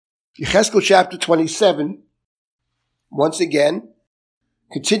Ezekiel chapter 27, once again,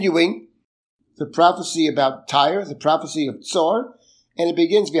 continuing the prophecy about Tyre, the prophecy of Tzor, and it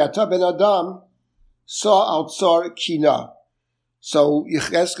begins, V'ata ben Adam saw al Tzor kina. So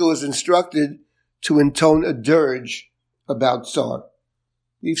Ezekiel is instructed to intone a dirge about Tzor.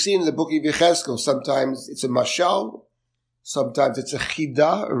 We've seen in the book of Ezekiel, sometimes it's a mashal, sometimes it's a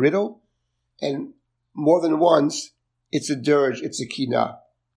chida, a riddle, and more than once, it's a dirge, it's a kina.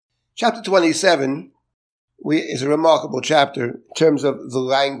 Chapter 27 is a remarkable chapter in terms of the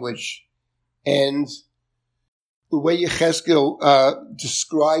language and the way Ezekiel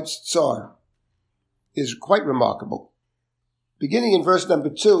describes Tzor is quite remarkable. Beginning in verse number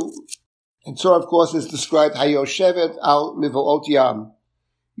 2, and Tzor, of course, is described, Hayoshevet al mivoot yam.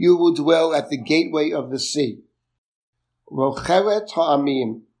 You will dwell at the gateway of the sea. Rochelet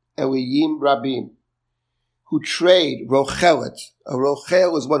ha'amim eliyim rabim. Who trade, rochelet. A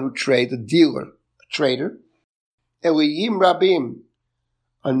rochel is one who trades, a dealer, a trader. Eliyim rabim.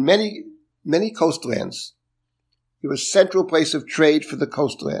 On many, many coastlands. You're a central place of trade for the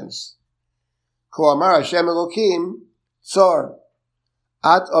coastlands. Ko amar Hashem Elokim, Tzor.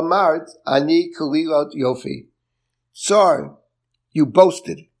 At amart ani kalilot yofi. Tzor, you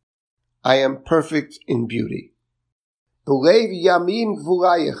boasted, I am perfect in beauty. Belev yamim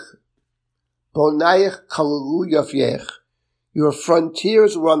gvulayich. Bonayich kalalu yafyech. Your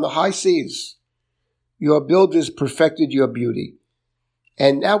frontiers were on the high seas. Your builders perfected your beauty.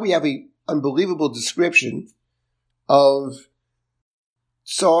 And now we have an unbelievable description of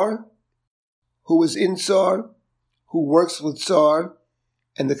Tzor, who is in Tzor, who works with Tzor,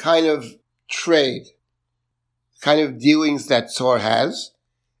 and the kind of trade, the kind of dealings that Tzor has.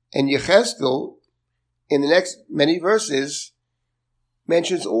 And Ezekiel, in the next many verses,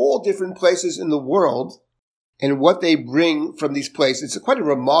 mentions all different places in the world and what they bring from these places. It's quite a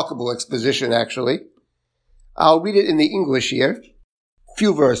remarkable exposition, actually. I'll read it in the English here.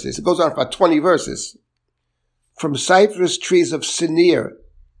 Few verses. It goes on for about 20 verses. From cypress trees of Sinir,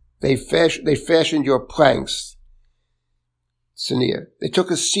 they fashioned your planks. Sinir. They took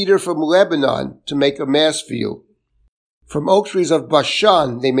a cedar from Lebanon to make a mast for you. From oak trees of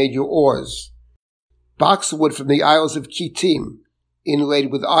Bashan, they made your oars. Boxwood from the isles of Kittim,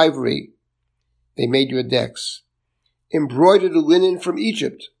 inlaid with ivory, they made your decks. Embroidered linen from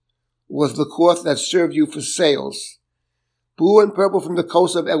Egypt was the cloth that served you for sails. Blue and purple from the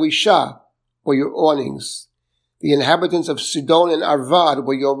coast of Elisha were your awnings. The inhabitants of Sidon and Arvad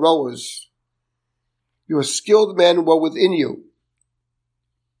were your rowers. Your skilled men were within you,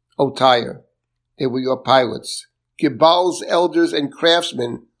 O Tyre. They were your pilots. Gibal's elders and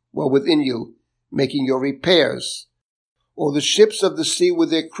craftsmen were within you, making your repairs. All the ships of the sea with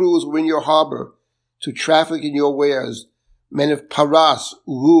their crews were in your harbor, to traffic in your wares. Men of Paras,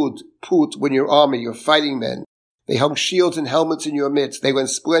 Lud, Put were in your army, your fighting men. They hung shields and helmets in your midst. They went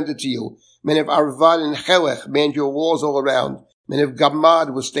splendid to you. Men of Arvad and Helech manned your walls all around. Men of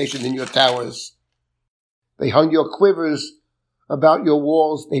Gamad were stationed in your towers. They hung your quivers about your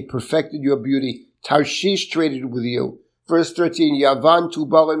walls. They perfected your beauty. Tarshish traded with you. Verse 13, Yavan,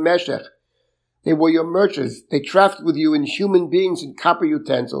 Tubal, and Meshech. They were your merchants. They trafficked with you in human beings and copper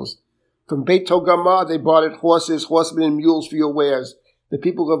utensils. From Beit Togarmah they bartered horses, horsemen, and mules for your wares. The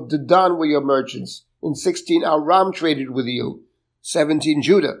people of Dedan were your merchants. In 16, Aram traded with you. 17,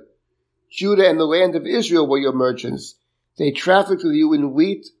 Judah. Judah and the land of Israel were your merchants. They trafficked with you in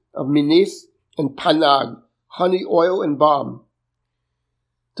wheat of Minith and Panag, honey, oil, and balm.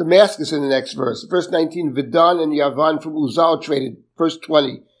 Damascus in the next verse. Verse 19, Vidan and Yavan from Uzal traded. Verse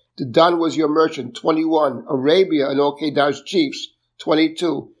 20, Dedan was your merchant. 21, Arabia and all Kedar's chiefs.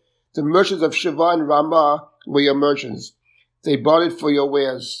 22, the merchants of Shiva and Ramah were your merchants. They bartered for your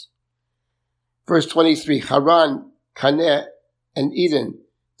wares. Verse 23, Haran, Caneh, and Eden,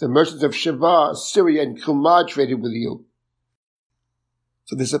 the merchants of Shiva, Syria, and Kumad traded with you.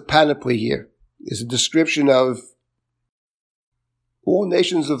 So there's a panoply here. There's a description of all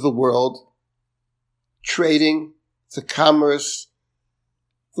nations of the world, trading, the commerce,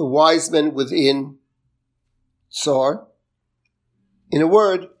 the wise men within Tzor. In a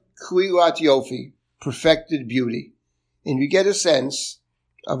word, Kuilat Yofi, perfected beauty. And you get a sense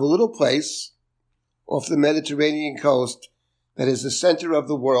of a little place off the Mediterranean coast that is the center of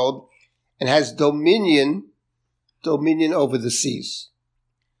the world and has dominion over the seas.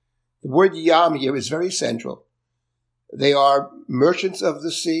 The word Yam here is very central. They are merchants of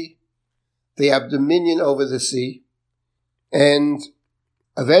the sea. They have dominion over the sea. And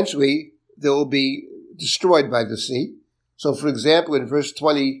eventually they will be destroyed by the sea. So, for example, in verse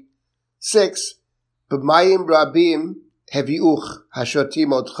 26, B'mayim rabim heviuch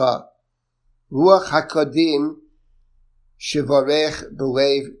hashotim otcha, ruach hakadim shivarech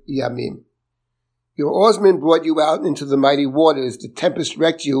belev yamim. Your oarsmen brought you out into the mighty waters. The tempest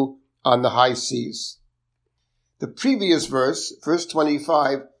wrecked you on the high seas. The previous verse, verse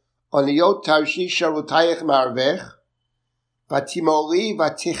 25, Oniyot tarshish sharotayech marvech, vatimoli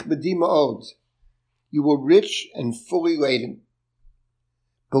vatichbedi ma'od. You were rich and fully laden.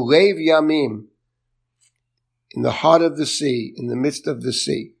 Belev yamim, in the heart of the sea, in the midst of the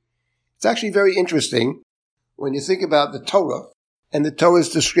sea. It's actually very interesting when you think about the Torah and the Torah's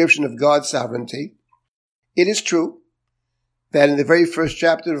description of God's sovereignty. It is true that in the very first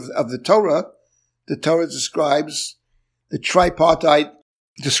chapter of the Torah describes the tripartite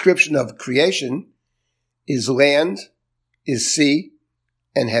description of creation is land, is sea,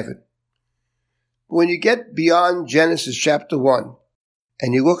 and heaven. When you get beyond Genesis chapter 1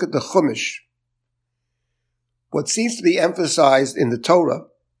 and you look at the Chumash, what seems to be emphasized in the Torah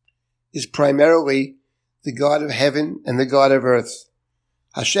is primarily the God of heaven and the God of earth.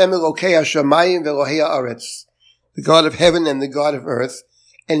 Hashem Elokei Hashamayim ve'Elohei ha'aretz, the God of heaven and the God of earth.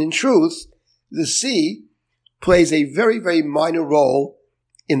 And in truth, the sea plays a very, very minor role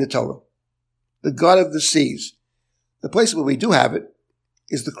in the Torah. The God of the seas. The place where we do have it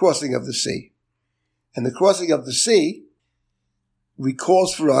is the crossing of the sea. And the crossing of the sea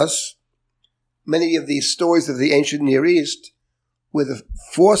recalls for us many of these stories of the ancient Near East where the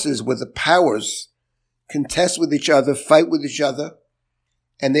forces, where the powers contest with each other, fight with each other,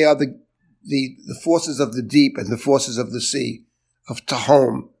 and they are the forces of the deep and the forces of the sea, of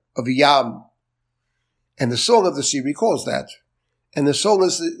Tahom, of Yam. And the Song of the Sea recalls that. And the Song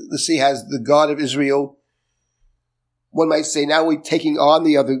of the Sea has the God of Israel. One might say now we're taking on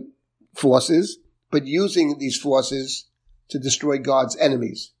the other forces, but using these forces to destroy God's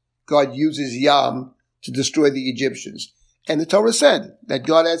enemies. God uses Yam to destroy the Egyptians. And the Torah said that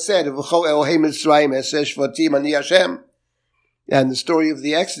God had said, "V'chol Elohei Mitzrayim eseh shvatim ani Hashem." And the story of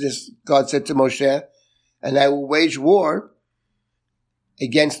the Exodus, God said to Moshe, "And I will wage war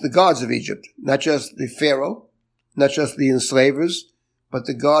against the gods of Egypt, not just the Pharaoh, not just the enslavers, but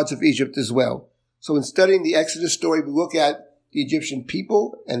the gods of Egypt as well." So in studying the Exodus story, we look at the Egyptian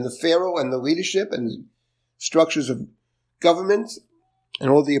people and the Pharaoh and the leadership and the structures of government and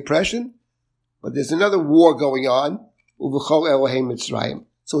all the oppression. But there's another war going on, Uv'chol Elohei Mitzrayim.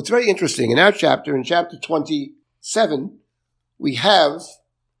 So it's very interesting. In our chapter, in chapter 27, we have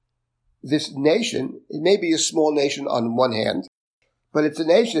this nation. It may be a small nation on one hand, but it's a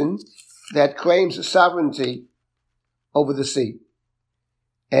nation that claims sovereignty over the sea.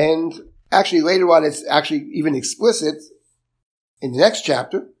 And actually later on it's actually even explicit in the next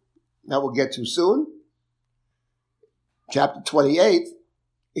chapter, that we'll get to soon. Chapter 28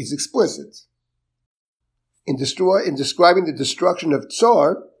 is explicit. In describing the destruction of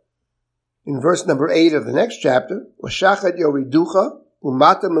Tzor, in verse number 8 of the next chapter, V'shachat yoriducha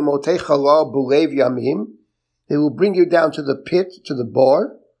umata memotei chalal b'lev yamim. They will bring you down to the pit, to the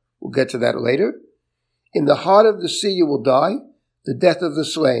bar. We'll get to that later. In the heart of the sea you will die, the death of the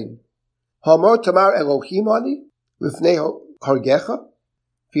slain. Hamor tamar Elohim ani, lifnei hargecha,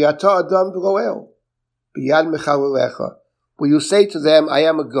 v'yata adam v'roel, b'yad mechalelecha. Will you say to them, I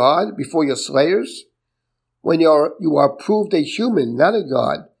am a God, before your slayers? When you are proved a human, not a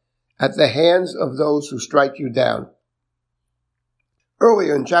God, at the hands of those who strike you down.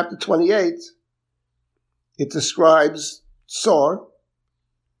 Earlier in chapter 28, it describes Tzor,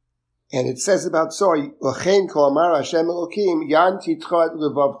 and it says about Tzor, L'chein ko amar Hashem Elokim, yan titchad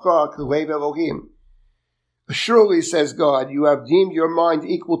levavcha k'lev Elohim. Surely, says God, you have deemed your mind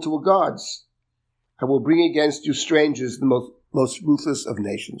equal to a God's. I will bring against you strangers, the most ruthless of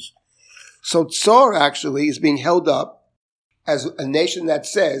nations. So Tzor actually is being held up as a nation that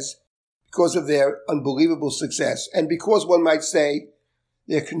says, because of their unbelievable success, and because one might say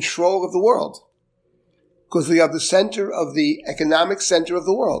their control of the world, because they are the center of the economic center of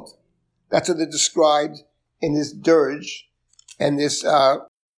the world. That's what they're described in this dirge and this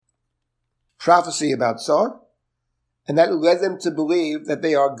prophecy about Tzor, and that led them to believe that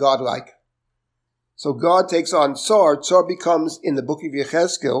they are godlike. So God takes on Tzor. Tzor becomes, in the book of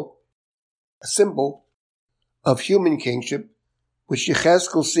Yechezkel, a symbol of human kingship, which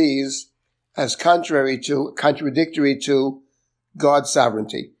Yechezkel sees as contradictory to God's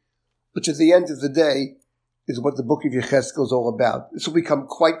sovereignty, which at the end of the day is what the book of Yechezkel is all about. This will become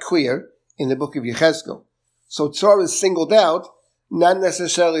quite clear in the book of Yechezkel. So Tzor is singled out, not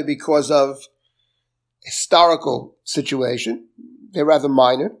necessarily because of historical situation, they're rather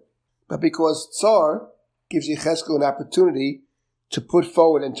minor, but because Tzor gives Yechezkel an opportunity to put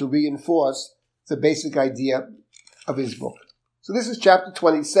forward and to reinforce the basic idea of his book. So this is chapter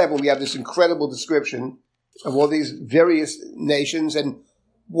 27. We have this incredible description of all these various nations and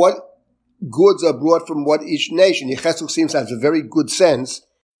what goods are brought from what each nation. Yechezkel seems to have a very good sense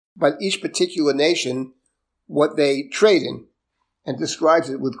about each particular nation, what they trade in, and describes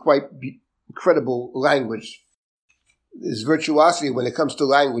it with quite incredible language. His virtuosity when it comes to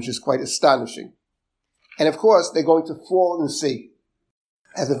language is quite astonishing. And of course, they're going to fall in the sea.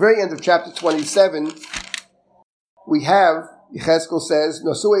 At the very end of chapter 27, we have, Yechezkel says,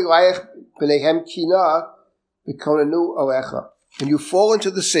 Nosu elayech b'neihem kina v'konanu alecha. When you fall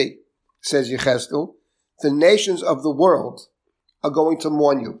into the sea, says Yechezkel, the nations of the world are going to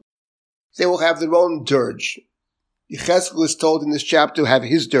mourn you. They will have their own dirge. Yechezkel is told in this chapter to have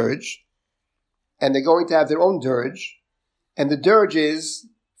his dirge, and they're going to have their own dirge. And the dirge is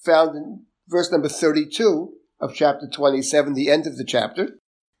found in verse number 32 of chapter 27, the end of the chapter.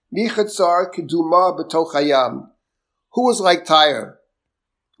 Mi chatzar keduma b'toch hayam. Who was like Tyre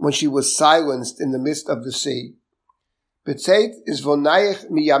when she was silenced in the midst of the sea? B'tzeit is vonayich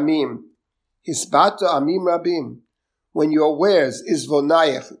miyamim, hisbata amim rabim. When your wares is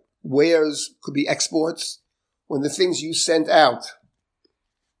vonayich, wares could be exports, when the things you sent out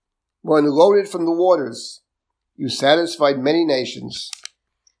were unloaded from the waters, you satisfied many nations.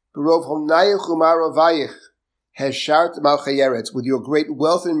 With your great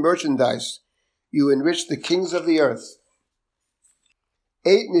wealth and merchandise, you enriched the kings of the earth.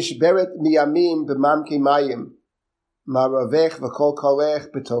 But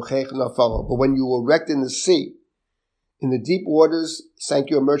when you were wrecked in the sea, in the deep waters sank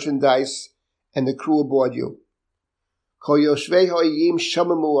your merchandise, and the crew aboard you. All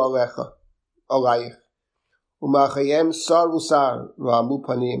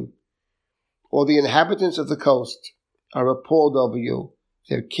the inhabitants of the coast are appalled over you.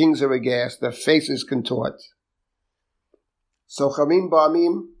 Their kings are aghast, their faces contort. The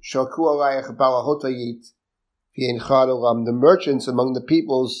merchants among the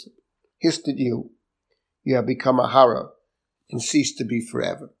peoples hissed at you. You have become a hara and ceased to be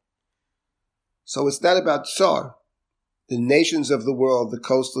forever. So it's not about Tsar. The nations of the world, the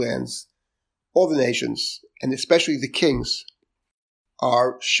coastlands, all the nations, and especially the kings,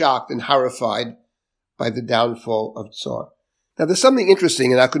 are shocked and horrified by the downfall of Tsar. Now there's something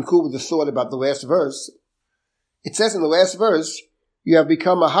interesting, and I conclude with a thought about the last verse. It says in the last verse, you have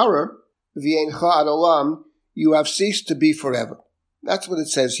become a hara, v'yeincha ad olam, you have ceased to be forever. That's what it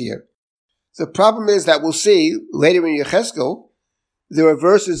says here. The problem is that we'll see later in Yechezkel, there are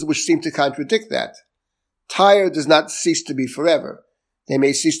verses which seem to contradict that. Tyre does not cease to be forever. They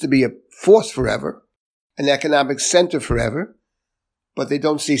may cease to be a force forever, an economic center forever, but they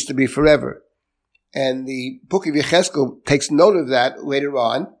don't cease to be forever. And the book of Yechezkel takes note of that later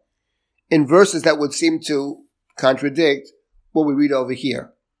on in verses that would seem to contradict what we read over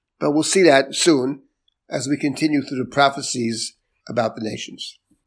here. But we'll see that soon as we continue through the prophecies about the nations.